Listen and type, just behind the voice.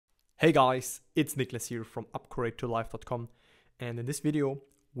Hey guys, it's Niklas here from upgrade2life.com, and in this video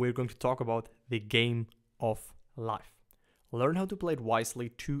we're going to talk about the game of life. Learn how to play it wisely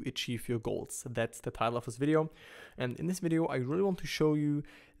to achieve your goals. That's the title of this video. And in this video I really want to show you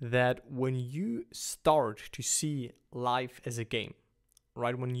that when you start to see life as a game,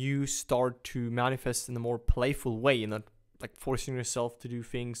 right? When you start to manifest in a more playful way, not like forcing yourself to do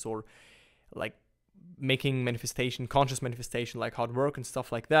things or like making manifestation, conscious manifestation like hard work and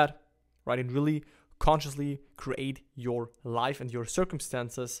stuff like that, right, and really consciously create your life and your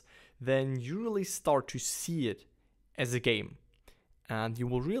circumstances, then you really start to see it as a game. And you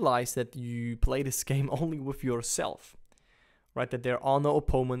will realize that you play this game only with yourself, right? That there are no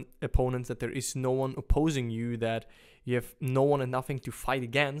opponents, that there is no one opposing you, that you have no one and nothing to fight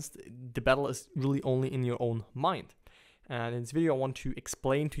against. The battle is really only in your own mind. And in this video, I want to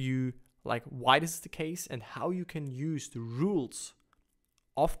explain to you like why this is the case and how you can use the rules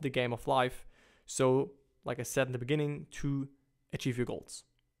of the game of life, so like I said in the beginning, to achieve your goals,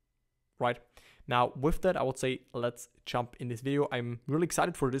 right? Now with that, I would say let's jump in this video. I'm really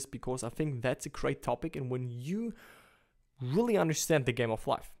excited for this because I think that's a great topic, and when you really understand the game of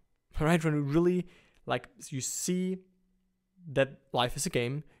life, right, when you really like you see that life is a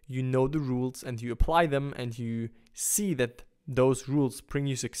game, you know the rules and you apply them and you see that those rules bring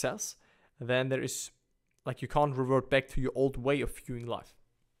you success, then there is like you can't revert back to your old way of viewing life.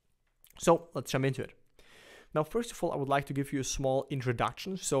 So let's jump into it. Now, first of all, I would like to give you a small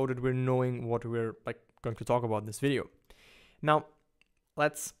introduction so that we're knowing what we're like going to talk about in this video. Now,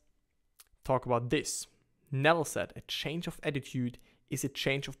 let's talk about this. Neville said, a change of attitude is a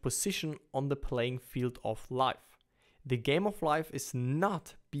change of position on the playing field of life. The game of life is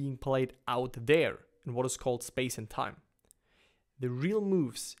not being played out there in what is called space and time. The real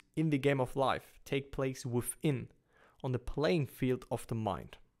moves in the game of life take place within, on the playing field of the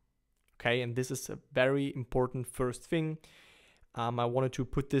mind. Okay, and this is a very important first thing. I wanted to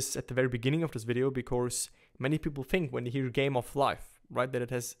put this at the very beginning of this video because many people think when they hear game of life, right, that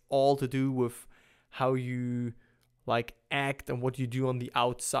it has all to do with how you like act and what you do on the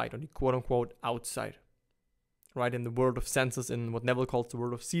outside, on the quote unquote outside, right, in the world of senses, in what Neville calls the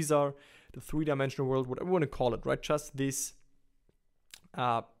world of Caesar, the three-dimensional world, whatever you want to call it, right, just this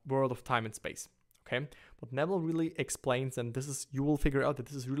world of time and space. Okay, but Neville really explains, and this is, you will figure out that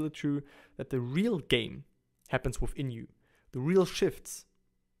this is really true, that the real game happens within you. The real shifts,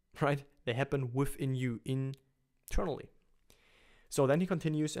 right, they happen within you internally. So then he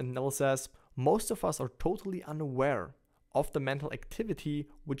continues, and Neville says, most of us are totally unaware of the mental activity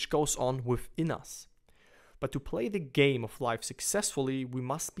which goes on within us. But to play the game of life successfully, we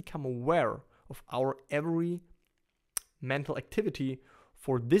must become aware of our every mental activity.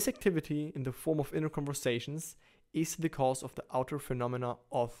 For this activity, in the form of inner conversations, is the cause of the outer phenomena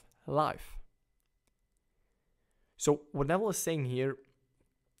of life. So what Neville is saying here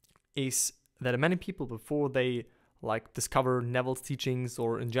is that many people, before they like discover Neville's teachings,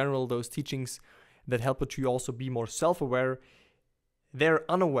 or in general those teachings that help you to also be more self-aware, they're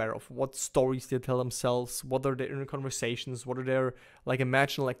unaware of what stories they tell themselves, what are their inner conversations, what are their like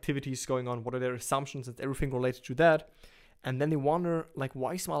imaginal activities going on, what are their assumptions and everything related to that. And then they wonder, like,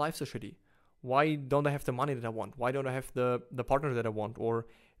 why is my life so shitty? Why don't I have the money that I want? Why don't I have the partner that I want? Or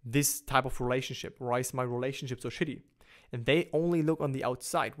this type of relationship? Why is my relationship so shitty? And they only look on the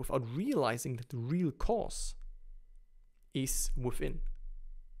outside without realizing that the real cause is within.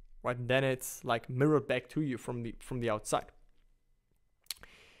 Right? And then it's like mirrored back to you from the outside.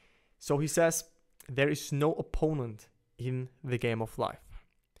 So he says, there is no opponent in the game of life.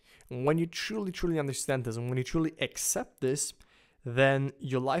 When you truly understand this and when you truly accept this, then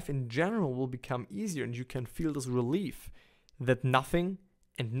your life in general will become easier, and you can feel this relief that nothing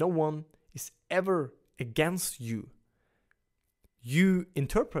and no one is ever against you. You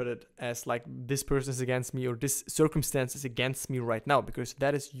interpret it as like this person is against me or this circumstance is against me right now, because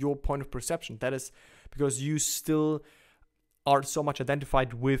that is your point of perception. That is because you still are so much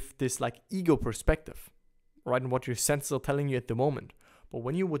identified with this like ego perspective, right, and what your senses are telling you at the moment. But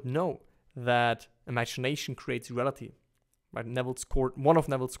when you would know that imagination creates reality, right, one of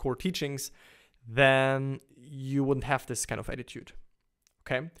Neville's core teachings, then you wouldn't have this kind of attitude.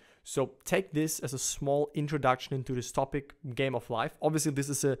 Okay, so take this as a small introduction into this topic, game of life. Obviously, this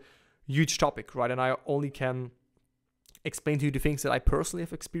is a huge topic, right, and I only can explain to you the things that I personally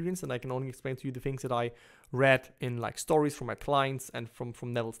have experienced, and I can only explain to you the things that I read in like stories from my clients and from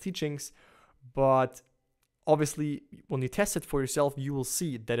Neville's teachings. But obviously, when you test it for yourself, you will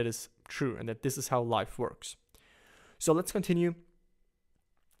see that it is true and that this is how life works. So let's continue.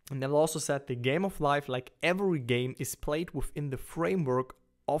 And Neville also said the game of life, like every game, is played within the framework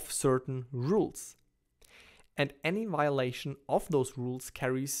of certain rules. And any violation of those rules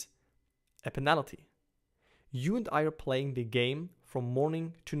carries a penalty. You and I are playing the game from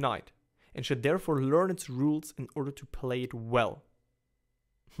morning to night and should therefore learn its rules in order to play it well.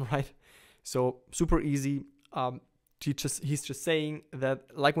 Right? So super easy. He's just saying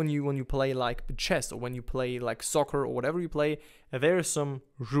that, like when you play like chess, or when you play like soccer, or whatever you play, there are some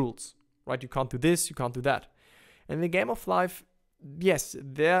rules, right? You can't do this, you can't do that. And in the game of life, yes,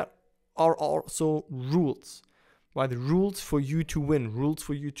 there are also rules, right? The rules for you to win, rules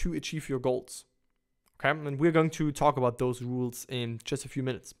for you to achieve your goals. Okay, and we're going to talk about those rules in just a few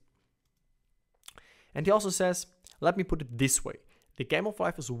minutes. And he also says, let me put it this way: the game of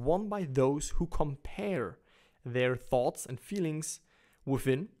life is won by those who compare their thoughts and feelings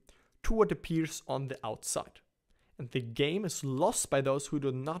within to what appears on the outside. And the game is lost by those who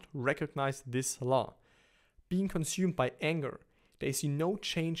do not recognize this law. Being consumed by anger, they see no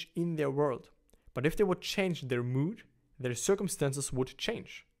change in their world. But if they would change their mood, their circumstances would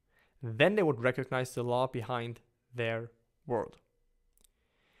change. Then they would recognize the law behind their world.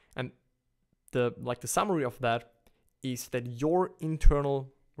 And the summary of that is that your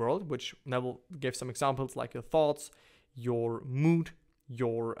internal world, which Neville gave some examples like your thoughts, your mood,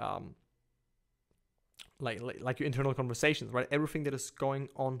 your like your internal conversations, right? Everything that is going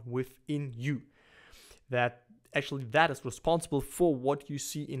on within you, that is responsible for what you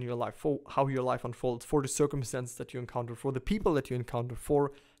see in your life, for how your life unfolds, for the circumstances that you encounter, for the people that you encounter,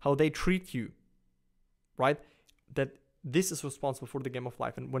 for how they treat you, right? That this is responsible for the game of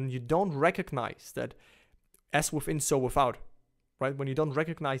life. And when you don't recognize that as within, so without, right? When you don't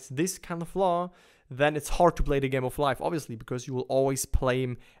recognize this kind of law, then it's hard to play the game of life, obviously, because you will always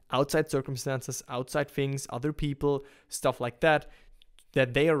blame outside circumstances, outside things, other people, stuff like that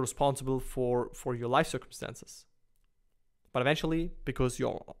they are responsible for your life circumstances. But eventually, because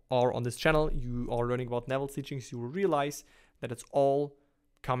you are on this channel, you are learning about Neville's teachings, you will realize that it's all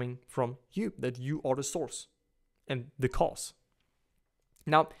coming from you, that you are the source and the cause.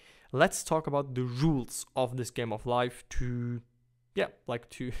 Now, let's talk about the rules of this game of life to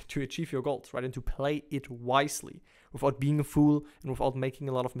achieve your goals, right? And to play it wisely without being a fool and without making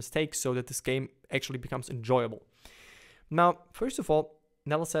a lot of mistakes, so that this game actually becomes enjoyable. Now, first of all,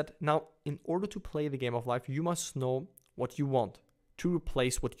 Neville said, now, in order to play the game of life, you must know what you want to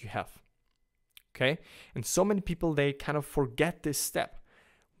replace what you have. Okay? And so many people, they kind of forget this step.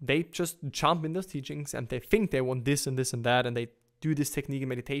 They just jump in those teachings and they think they want this and this and that, and they do this technique in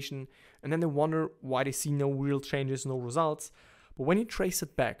meditation, and then they wonder why they see no real changes, no results. But when you trace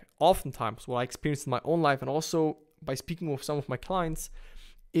it back, oftentimes what I experienced in my own life and also by speaking with some of my clients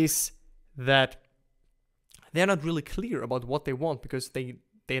is that they're not really clear about what they want because they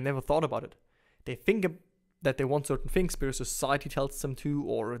never thought about it. They think that they want certain things because society tells them to,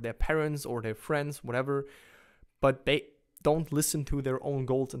 or their parents or their friends, whatever, but they don't listen to their own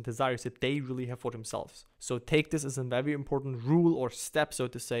goals and desires that they really have for themselves. So take this as a very important rule or step, so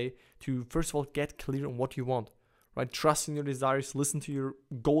to say, to first of all get clear on what you want, right? Trust in your desires, listen to your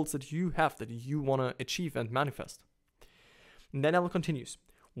goals that you have, that you want to achieve and manifest. And then Neville continues,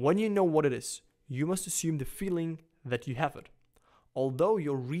 when you know what it is, you must assume the feeling that you have it. Although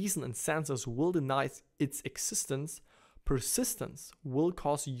your reason and senses will deny its existence, persistence will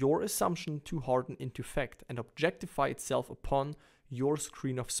cause your assumption to harden into fact and objectify itself upon your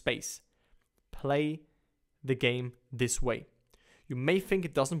screen of space. Play the game this way. You may think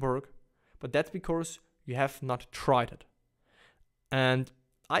it doesn't work, but that's because you have not tried it. And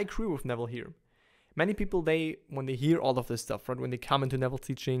I agree with Neville here. Many people, when they hear all of this stuff, right, when they come into Neville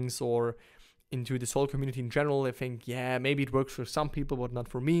teachings or into this whole community in general, they think, yeah, maybe it works for some people, but not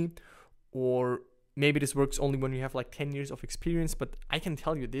for me. Or maybe this works only when you have like 10 years of experience. But I can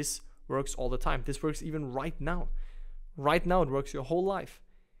tell you, this works all the time. This works even right now. Right now, it works your whole life.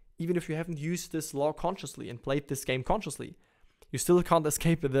 Even if you haven't used this law consciously and played this game consciously, you still can't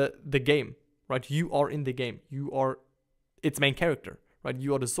escape the game, right? You are in the game. You are its main character, right?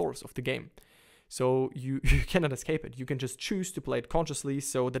 You are the source of the game. So you cannot escape it. You can just choose to play it consciously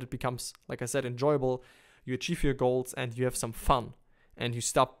so that it becomes, like I said, enjoyable. You achieve your goals and you have some fun. And you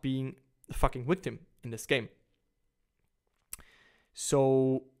stop being a fucking victim in this game.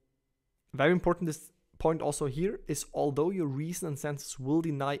 So, very important, this point also here is, although your reason and senses will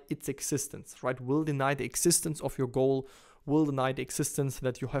deny its existence, right? Will deny the existence of your goal, will deny the existence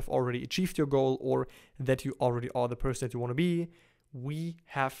that you have already achieved your goal, or that you already are the person that you want to be. We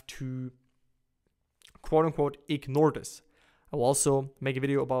have to, quote unquote, ignore this. I will also make a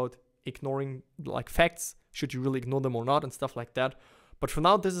video about ignoring like facts, should you really ignore them or not, and stuff like that. But for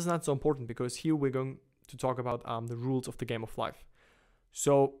now, this is not so important, because here we're going to talk about the rules of the game of life.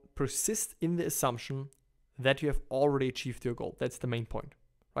 So persist in the assumption that you have already achieved your goal. That's the main point,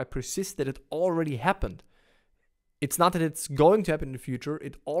 right? Persist that it already happened. It's not that it's going to happen in the future.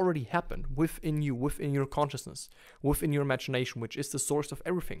 It already happened within you, within your consciousness, within your imagination, which is the source of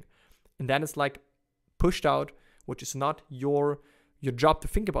everything. And then it's like pushed out, which is not your job to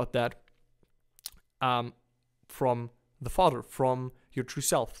think about that, from the Father, from your true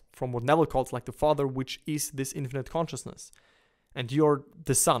self, from what Neville calls like the Father, which is this infinite consciousness. And you're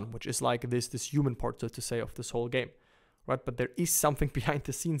the Son, which is like this human part, so to say, of this whole game, right? But there is something behind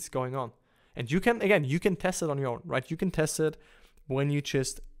the scenes going on. And you can test it on your own, right? You can test it when you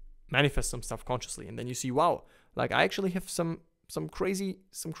just manifest some stuff consciously, and then you see, wow, like I actually have some crazy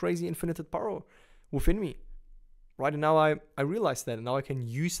infinite power within me, right? And now I realize that, and now I can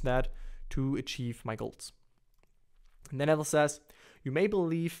use that to achieve my goals. And then Neville says, you may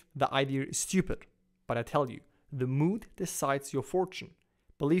believe the idea is stupid, but I tell you, the mood decides your fortune.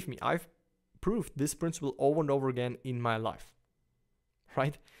 Believe me, I've proved this principle over and over again in my life,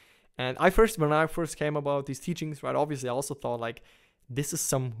 right? And when I first came about these teachings, right, obviously I also thought like, this is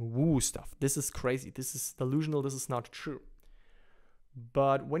some woo stuff. This is crazy. This is delusional. This is not true.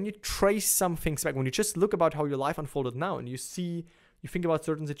 But when you trace some things back, when you just look about how your life unfolded now, and you think about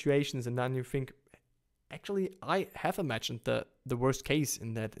certain situations, and then you think, actually, I have imagined the worst case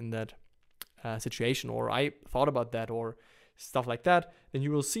in that situation, or I thought about that, or stuff like that, then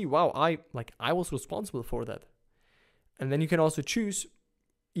you will see, wow, I was responsible for that. And then you can also choose,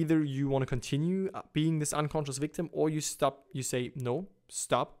 either you want to continue being this unconscious victim, or you say, no,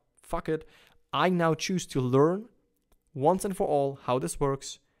 stop, fuck it. I now choose to learn once and for all how this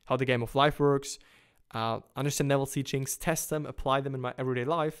works, how the game of life works, understand Neville's teachings, test them, apply them in my everyday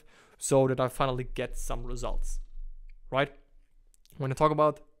life, so that I finally get some results, right? When I talk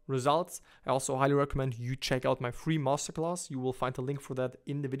about results, I also highly recommend you check out my free masterclass. You will find a link for that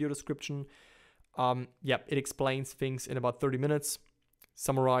in the video description. It explains things in about 30 minutes.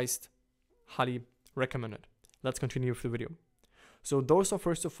 Summarized, highly recommend it. Let's continue with the video. So those are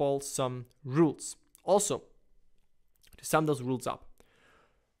first of all some rules. Also, to sum those rules up,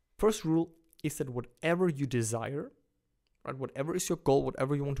 first rule is that whatever you desire, right, whatever is your goal,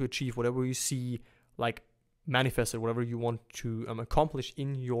 whatever you want to achieve, whatever you see like manifested, whatever you want to accomplish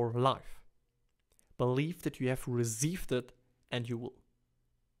in your life, believe that you have received it and you will.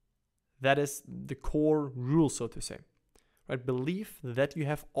 That is the core rule, so to say. Right? Believe that you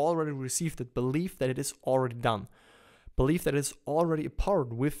have already received it. Believe that it is already done. Believe that it is already a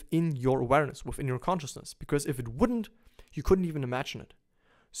part within your awareness, within your consciousness. Because if it wouldn't, you couldn't even imagine it.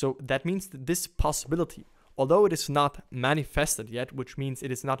 So that means that this possibility, although it is not manifested yet, which means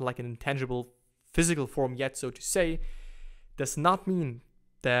it is not like an intangible physical form yet, so to say, does not mean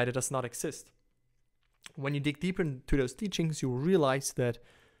that it does not exist. When you dig deeper into those teachings, you will realize that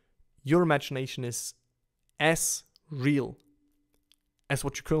your imagination is as real as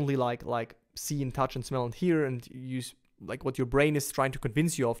what you currently like see and touch and smell and hear, and use like what your brain is trying to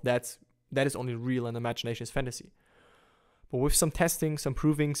convince you of. That is only real, and imagination is fantasy. But with some testing, some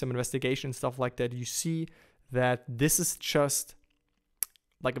proving, some investigation, stuff like that, you see that this is just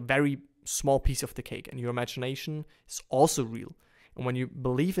like a very small piece of the cake, and your imagination is also real. And when you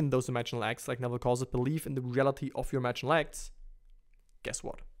believe in those imaginal acts, like Neville calls it, believe in the reality of your imaginal acts, guess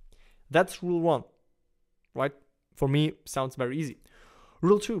what? That's rule 1, right? For me, sounds very easy.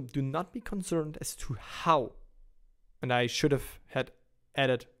 Rule 2, do not be concerned as to how, and I should have had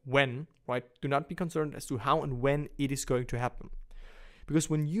added when, right? Do not be concerned as to how and when it is going to happen. Because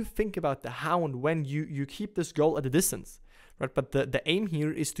when you think about the how and when, you keep this goal at a distance, right? But the aim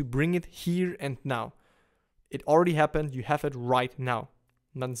here is to bring it here and now. It already happened, you have it right now.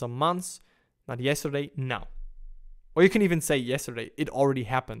 Not in some months, not yesterday, now. Or you can even say yesterday, it already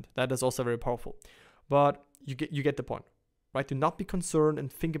happened. That is also very powerful. But you get the point, right? Do not be concerned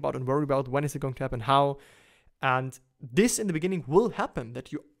and think about and worry about when is it going to happen, how. And this in the beginning will happen,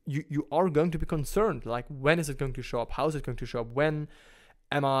 that you are going to be concerned, like when is it going to show up, how is it going to show up, when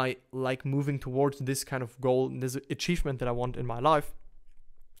am I like moving towards this kind of goal, this achievement that I want in my life.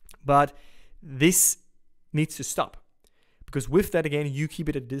 But this needs to stop, because with that, again, you keep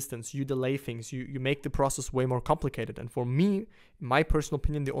it at distance, you delay things, you make the process way more complicated. And for me, in my personal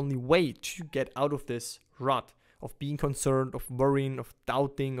opinion, the only way to get out of this rut of being concerned, of worrying, of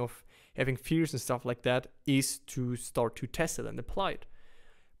doubting, of having fears and stuff like that, is to start to test it and apply it.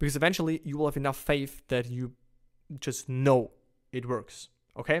 Because eventually you will have enough faith that you just know it works.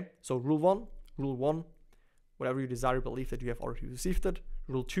 Okay? So rule 1, whatever you desire, believe that you have already received it.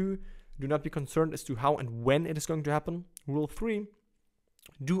 Rule 2, do not be concerned as to how and when it is going to happen. Rule 3,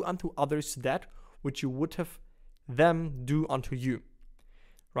 do unto others that which you would have them do unto you.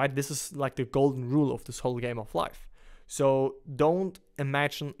 right? This is like the golden rule of this whole game of life. So don't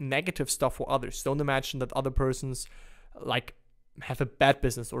imagine negative stuff for others. Don't imagine that other persons like have a bad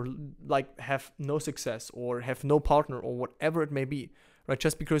business or like have no success or have no partner or whatever it may be, right?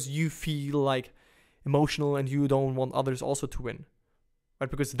 Just because you feel like emotional and you don't want others also to win, right?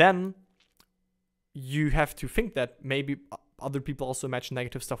 Because then you have to think that maybe other people also imagine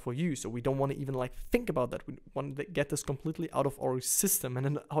negative stuff for you. So we don't want to even like think about that. We want to get this completely out of our system and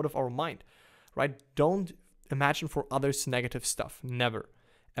then out of our mind, right? Don't imagine for others negative stuff. Never,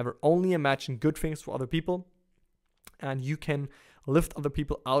 ever. Only imagine good things for other people, and you can lift other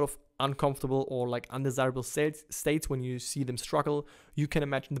people out of uncomfortable or like undesirable states when you see them struggle. You can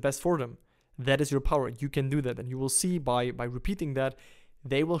imagine the best for them. That is your power. You can do that, and you will see by repeating that,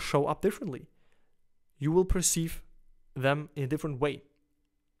 they will show up differently. You will perceive them in a different way.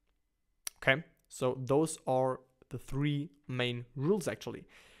 Okay, so those are the 3 main rules actually.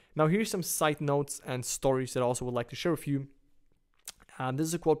 Now here's some side notes and stories that I also would like to share with you. And this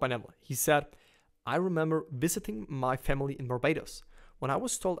is a quote by Neville. He said, "I remember visiting my family in Barbados when I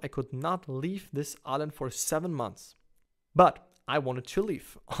was told I could not leave this island for 7 months. But I wanted to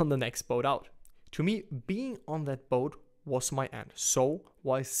leave on the next boat out. To me, being on that boat was my end. So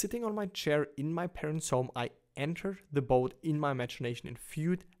while sitting on my chair in my parents' home, I entered the boat in my imagination and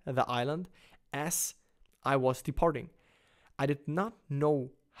viewed the island as I was departing. I did not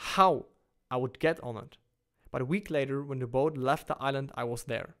know how I would get on it, but a week later, when the boat left the island, I was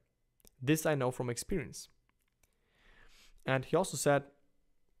there. This I know from experience." And he also said,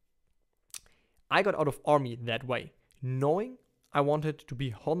 "I got out of army that way, knowing I wanted to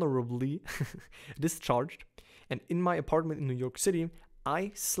be honorably discharged, and in my apartment in New York City,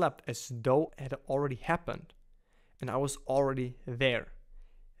 I slept as though it had already happened, and I was already there.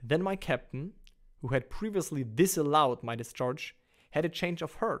 Then my captain, who had previously disallowed my discharge, had a change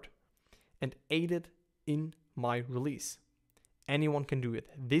of heart and aided in my release. Anyone can do it.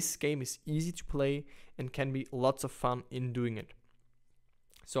 This game is easy to play and can be lots of fun in doing it."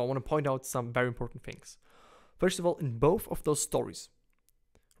 So I want to point out some very important things. First of all, in both of those stories,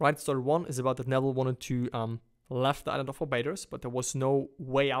 right? Story 1 is about that Neville wanted to left the island of Barbados, but there was no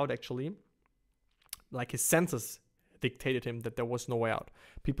way out actually. Like his senses dictated him that there was no way out.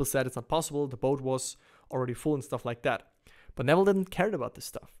 People said it's not possible, the boat was already full and stuff like that. But Neville didn't care about this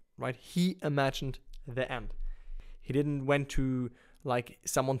stuff, right? He imagined the end. He didn't went to like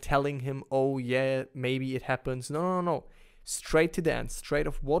someone telling him, oh yeah, maybe it happens. No. Straight to the end, straight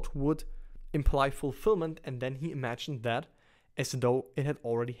of what would imply fulfillment, and then he imagined that as though it had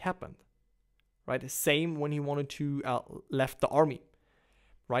already happened, right? Same when he wanted to left the army,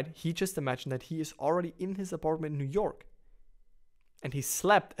 right? He just imagined that he is already in his apartment in New York, and he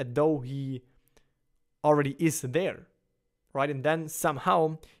slept as though he already is there, right? And then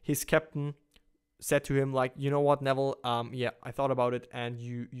somehow his captain said to him like, you know what, Neville, yeah, I thought about it, and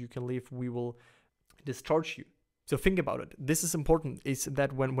you can leave. We will discharge you. So think about it. This is important, is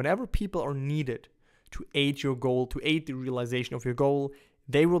that whenever people are needed to aid your goal, to aid the realization of your goal,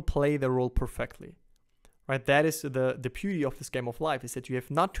 they will play their role perfectly, right? That is the beauty of this game of life, is that you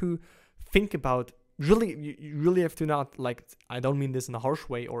have not to think about, you really have to not, like, I don't mean this in a harsh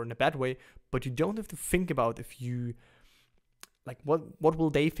way or in a bad way, but you don't have to think about if you, like, what will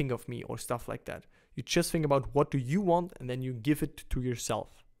they think of me or stuff like that. You just think about what do you want, and then you give it to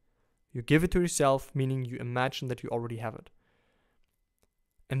yourself. You give it to yourself, meaning you imagine that you already have it.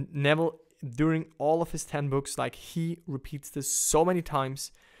 And Neville, during all of his 10 books, like, he repeats this so many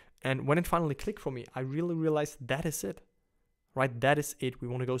times. And when it finally clicked for me, I really realized that is it, right? That is it. We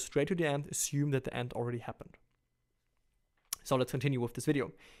want to go straight to the end, assume that the end already happened. So let's continue with this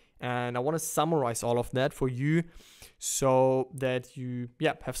video. And I want to summarize all of that for you so that you,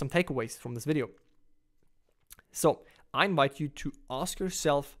 have some takeaways from this video. So I invite you to ask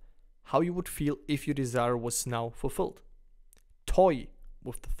yourself how you would feel if your desire was now fulfilled. Toy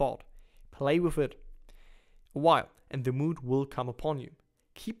with the thought. Play with it a while, and the mood will come upon you.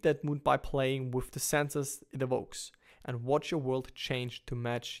 Keep that mood by playing with the senses it evokes, and watch your world change to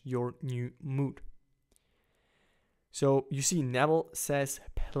match your new mood. So you see, Neville says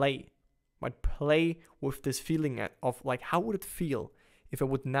play, but play with this feeling of like, how would it feel if I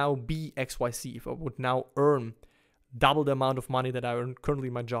would now be XYZ, if I would now earn double the amount of money that I earn currently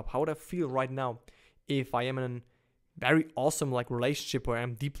in my job? How would I feel right now if I am in a very awesome like relationship where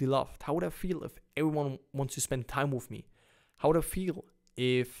I'm deeply loved? How would I feel if everyone wants to spend time with me? How would I feel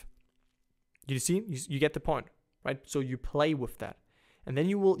if, you see, you get the point, right? So you play with that, and then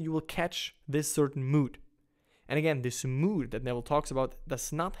you will catch this certain mood. And again, this mood that Neville talks about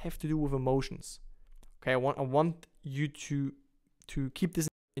does not have to do with emotions. Okay, I want you to keep this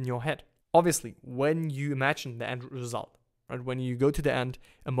in your head. Obviously, when you imagine the end result, right, when you go to the end,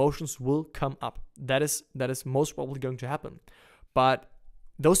 emotions will come up. That is most probably going to happen. But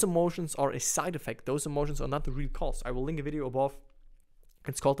those emotions are a side effect. Those emotions are not the real cause. I will link a video above.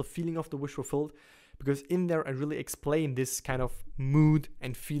 It's called The Feeling of the Wish Fulfilled, because in there I really explain this kind of mood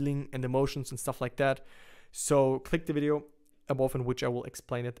and feeling and emotions and stuff like that. So click the video above in which I will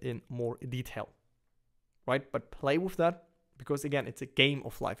explain it in more detail, right? But play with that, because again, it's a game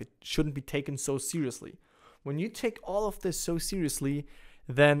of life. It shouldn't be taken so seriously. When you take all of this so seriously,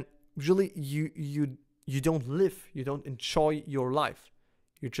 then really you don't live, you don't enjoy your life.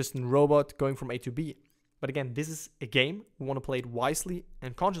 You're just a robot going from A to B. But again, this is a game. We want to play it wisely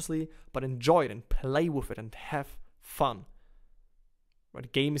and consciously, but enjoy it and play with it and have fun. Right? The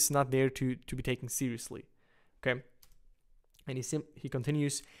game is not there to be taken seriously. Okay? And he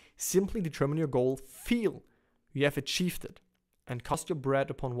continues, simply determine your goal, feel you have achieved it, and cast your bread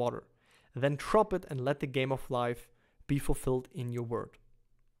upon water. Then drop it and let the game of life be fulfilled in your word.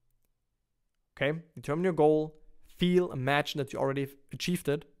 Okay? Determine your goal, feel, imagine that you already achieved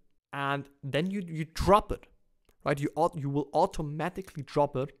it, and then you drop it, right? You will automatically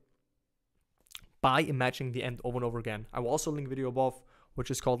drop it by imagining the end over and over again. I will also link a video above, which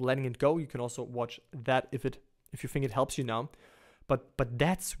is called Letting It Go. You can also watch that if you think it helps you now. But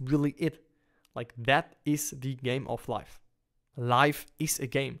that's really it. Like, that is the game of life. Life is a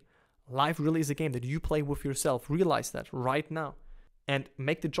game. Life really is a game that you play with yourself. Realize that right now. And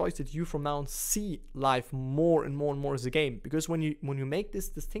make the choice that you from now on see life more and more and more as a game. Because when you make this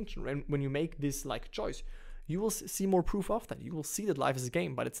distinction, and when you make this like choice, you will see more proof of that. You will see that life is a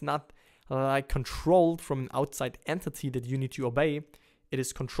game, but it's not like controlled from an outside entity that you need to obey. It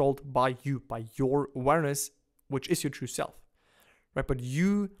is controlled by you, by your awareness, which is your true self, right? But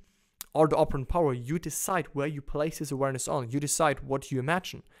you are the operant power. You decide where you place this awareness on. You decide what you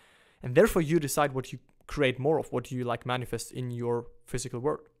imagine, and therefore you decide what you create more of, what you like manifest in your physical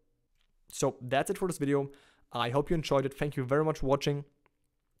world. So that's it for this video. I hope you enjoyed it. Thank you very much for watching.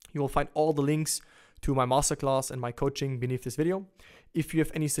 You will find all the links to my masterclass and my coaching beneath this video. If you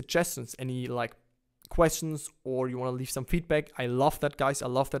have any suggestions, any like questions, or you want to leave some feedback, I love that, guys. I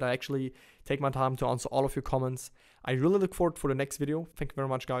love that I actually take my time to answer all of your comments. I really look forward for the next video. Thank you very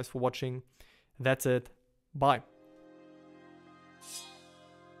much, guys, for watching. That's it. Bye.